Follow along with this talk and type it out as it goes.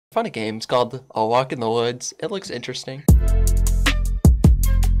Fun game. It's called A Walk in the Woods. It looks interesting.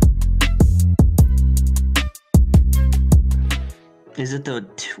 Is it the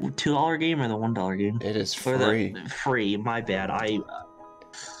 $2 game or the $1 game? It is For free. the free. My bad.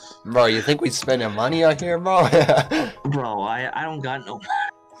 Bro, you think we spending money out here, bro? Bro, I don't got no.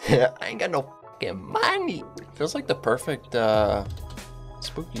 I ain't got no fucking money. Feels like the perfect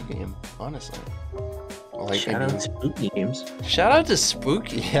spooky game, honestly. Like, Shout out to Spooky Games. Shout out to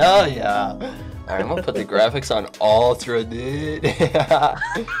Spooky. Hell yeah. Alright, I'm gonna put the graphics on ultra, dude.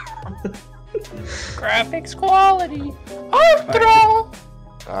 Graphics quality.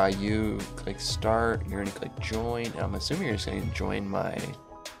 Ultra. You click start. You're gonna click join. And I'm assuming you're just gonna join my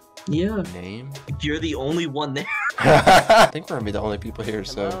name. You're the only one there. I think we're gonna be the only people here.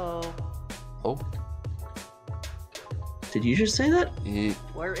 So. Hello? Oh. Did you just say that? Yeah.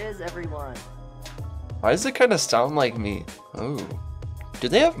 Where is everyone? Why does it kind of sound like me? Oh. Do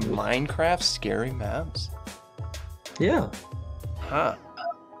they have Minecraft scary maps? Yeah. Huh.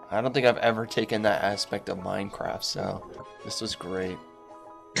 I don't think I've ever taken that aspect of Minecraft, so this was great.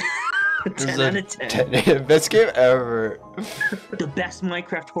 10 out of 10. Best game ever. The best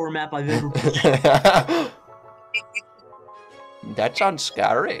Minecraft horror map I've ever played. That sounds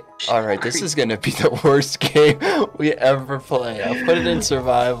scary. Alright, this is gonna be the worst game we ever play. I'll put it in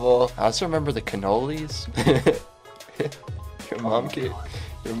survival. I also remember the cannolis. Your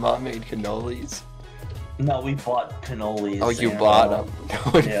mom made cannolis. No, we bought cannolis. Oh, you bought them. No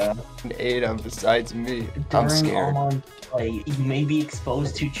one Yeah. ate them besides me. I'm During scared. online play, you may be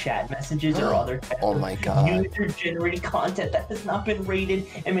exposed to chat messages or other types Oh my god. user-generated content that has not been rated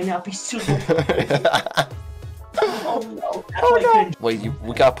and may not be suitable. Oh no. Oh, no. Wait,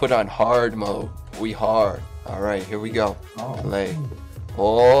 we got put on hard mode. We hard. Alright, here we go. Oh. Play.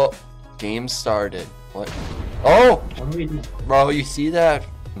 Oh, game started. What? Oh! What are we doing? Bro, you see that?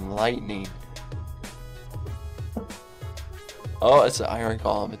 Lightning. Oh, it's an iron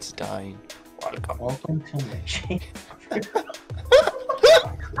golem. It's dying. Welcome to my chamber.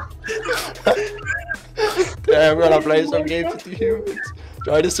 Damn, we're gonna play some games with the humans.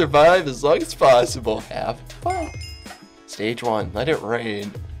 Try to survive as long as possible. Have fun. Stage 1. Let it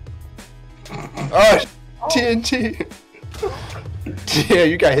rain. Oh, TNT. Yeah,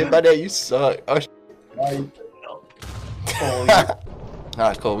 you got hit by that. You suck. Oh,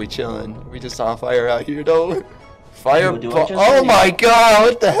 ah, cool. We chilling. We just on fire out here, though. Fire. Oh my god!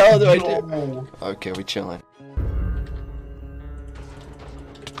 What the hell do I do? Okay, we chilling.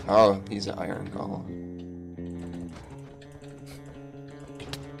 Oh, he's an iron golem.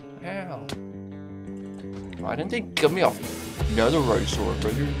 Ow. Why didn't they give me a netherite sword,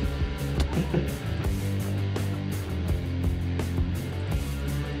 brother?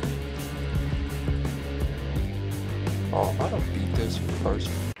 Oh, I don't beat this first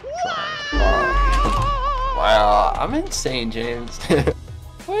try. Wow, I'm insane, James.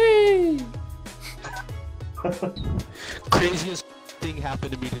 Whee! Craziest thing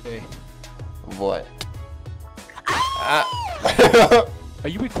happened to me today. What? Are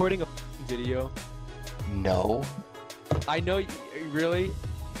you recording a video? No. I know, really?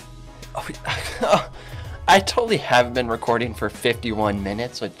 I totally have been recording for 51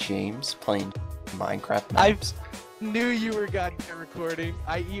 minutes with James playing Minecraft maps. I knew you were goddamn recording.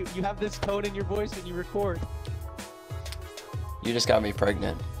 You have this tone in your voice when you record. You just got me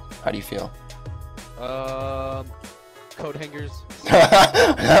pregnant. How do you feel? Coat hangers.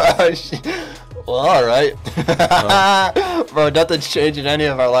 Well, alright. Bro, nothing's changing any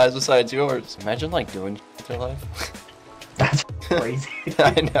of our lives besides yours. Imagine, like, doing with your life. That's crazy.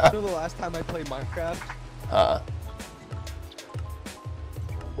 I You know. know the last time I played Minecraft?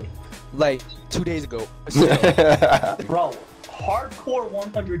 Like, 2 days ago. Bro, hardcore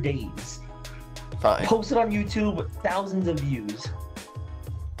 100 days. Fine. Posted on YouTube, thousands of views.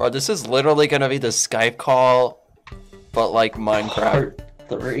 Bro, this is literally gonna be the Skype call, but like Minecraft. Part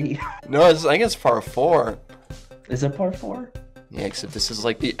 3. No, I think it's part 4. Is it part 4? Yeah, except this is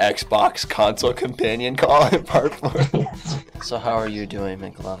like the Xbox console companion call in part 4. So how are you doing,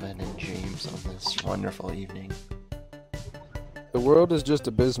 McLovin and James, on this wonderful evening? The world is just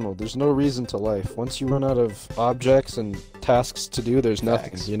abysmal. There's no reason to life. Once you run out of objects and tasks to do, there's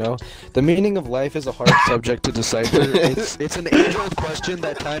nothing, Facts. you know? The meaning of life is a hard subject to decipher. It's an age-old question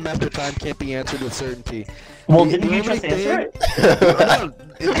that time after time can't be answered with certainty. Well, The- didn't the you only just answer thing- it?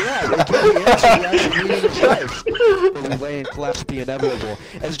 Yeah, it can't be answered without the meaning of life. But we lay and collapse the inevitable.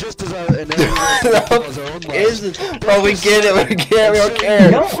 As just as our inevitable as our own lives. Bro, we get it, we don't care.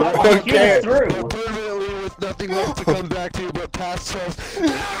 No, We I'll don't get care. it through. Permanently with nothing left to come back to but past self.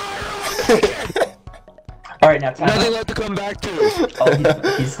 Alright, now time Nothing out. left to come back to.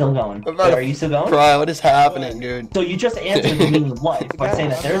 Oh, he's still going. I'm about Are you still going? Cry, what is happening, dude? So you just answered the meaning of life by saying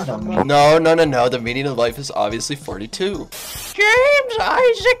that there's no meaning. No, no, no, no. The meaning of life is obviously 42. James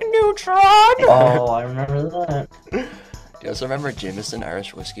Isaac Neutron! Oh, I remember that. You also remember Jameson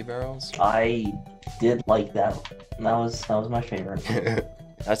Irish whiskey barrels? I did like that. That was my favorite.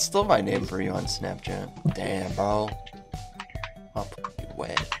 That's still my name for you on Snapchat. Damn, bro. I'll put you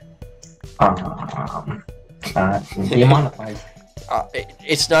away. Demonetized.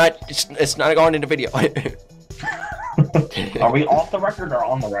 It's not going into video. Are we off the record or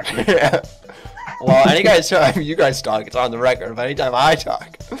on the record? Well, anytime you guys talk, it's on the record. But anytime I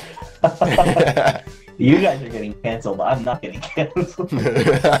talk. You guys are getting canceled. I'm not getting canceled.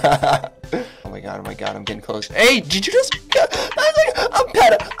 Oh my god, I'm getting close. Hey, did you just... I'm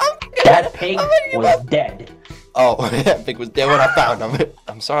peta. That pig was dead. Oh, that pig was dead when I found him.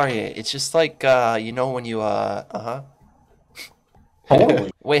 I'm sorry, it's just like, you know when you,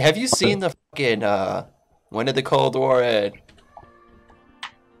 Holy. Wait, have you seen the fucking, when did the Cold War end?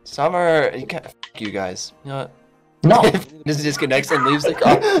 Summer... Fuck you guys. You know what? No. Just disconnects and leaves the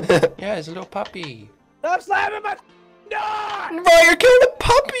call. Yeah, it's a little puppy. Stop slamming my door! Bro, you're killing a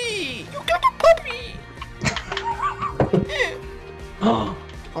puppy! You killed a puppy!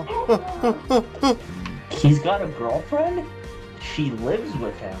 He's got a girlfriend? She lives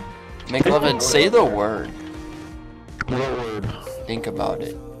with him. McLovin, say the word. What word? Think about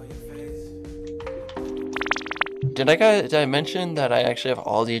it. Did I mention that I actually have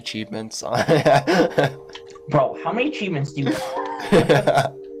all the achievements on? Bro, how many achievements do you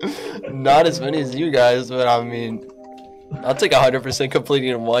have? Not as many as you guys, but I mean, I'll take 100% completing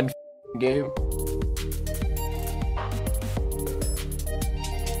in one game.